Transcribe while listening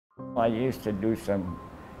I used to do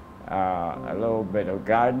a little bit of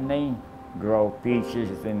gardening, grow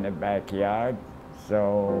peaches in the backyard,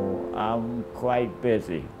 so I'm quite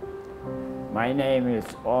busy. My name is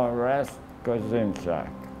Orest Kozinchzuk.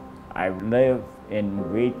 I live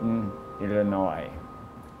in Wheaton, Illinois.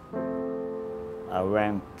 I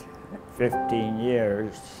went 15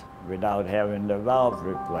 years without having the valve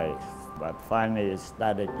replaced, but finally it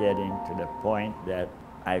started getting to the point that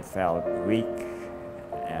I felt weak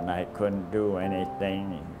and I couldn't do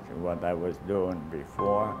anything what I was doing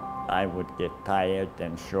before. I would get tired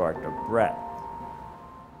and short of breath.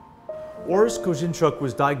 Orest Kozinchzuk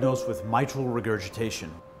was diagnosed with mitral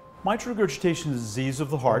regurgitation. Mitral regurgitation is a disease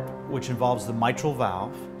of the heart which involves the mitral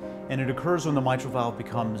valve, and it occurs when the mitral valve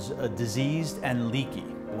becomes diseased and leaky.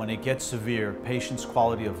 When it gets severe, patients'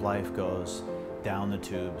 quality of life goes down the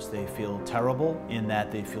tubes. They feel terrible in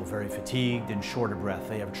that they feel very fatigued and short of breath.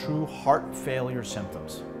 They have true heart failure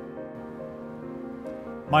symptoms.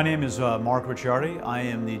 My name is Mark Ricciardi. I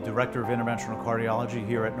am the Director of Interventional Cardiology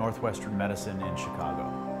here at Northwestern Medicine in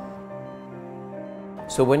Chicago.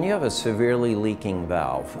 So when you have a severely leaking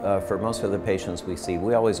valve, for most of the patients we see,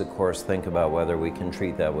 we always of course think about whether we can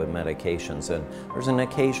treat that with medications, and there's an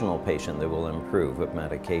occasional patient that will improve with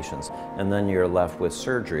medications, and then you're left with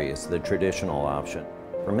surgery. It's the traditional option.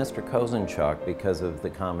 For Mr. Kozinchzuk, because of the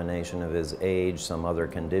combination of his age, some other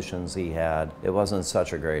conditions he had, it wasn't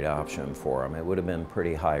such a great option for him. It would have been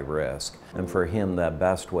pretty high risk. And for him, the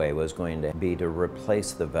best way was going to be to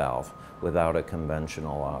replace the valve without a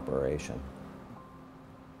conventional operation.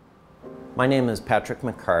 My name is Patrick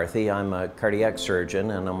McCarthy. I'm a cardiac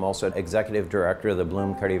surgeon, and I'm also Executive Director of the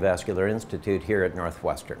Bloom Cardiovascular Institute here at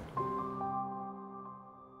Northwestern.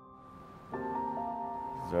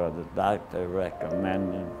 So the doctor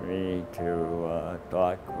recommended me to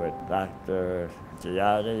talk with Dr.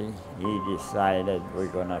 Giardi. He decided we're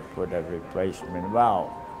going to put a replacement valve.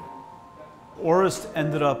 Orest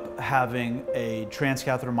ended up having a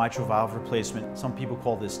transcatheter mitral valve replacement. Some people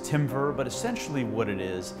call this TIMVR, but essentially what it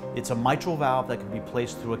is, it's a mitral valve that can be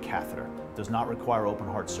placed through a catheter. It does not require open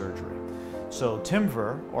heart surgery. So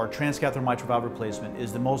TIMVR, or transcatheter mitral valve replacement,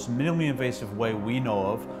 is the most minimally invasive way we know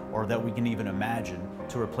of, or that we can even imagine,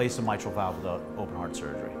 to replace a mitral valve without open heart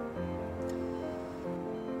surgery.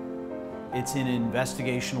 It's an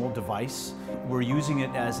investigational device. We're using it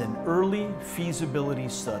as an early feasibility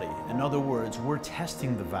study. In other words, we're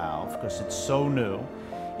testing the valve, because it's so new,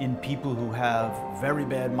 in people who have very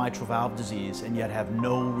bad mitral valve disease and yet have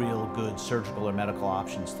no real good surgical or medical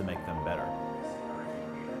options to make them better.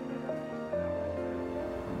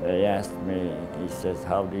 They asked me, he says,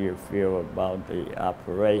 how do you feel about the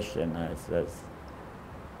operation? I says,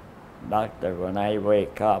 doctor, when I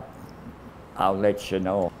wake up, I'll let you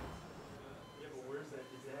know.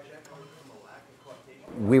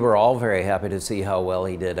 We were all very happy to see how well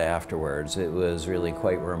he did afterwards. It was really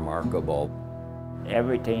quite remarkable.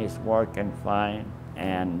 Everything is working fine,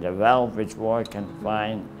 and the valve is working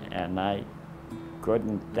fine, and I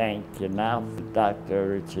couldn't thank enough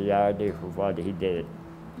Dr. Ricciardi for what he did.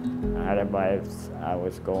 Otherwise, I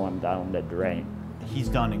was going down the drain. He's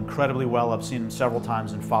done incredibly well. I've seen him several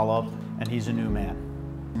times in follow-up, and he's a new man.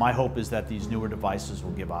 My hope is that these newer devices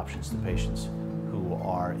will give options to patients who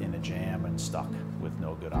are in a jam and stuck with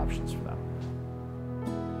no good options for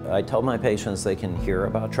them. I tell my patients they can hear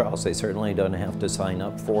about trials. They certainly don't have to sign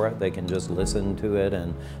up for it. They can just listen to it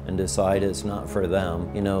and decide it's not for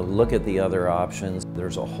them. You know, look at the other options.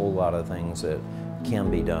 There's a whole lot of things that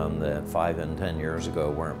can be done that 5 and 10 years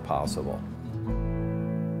ago weren't possible.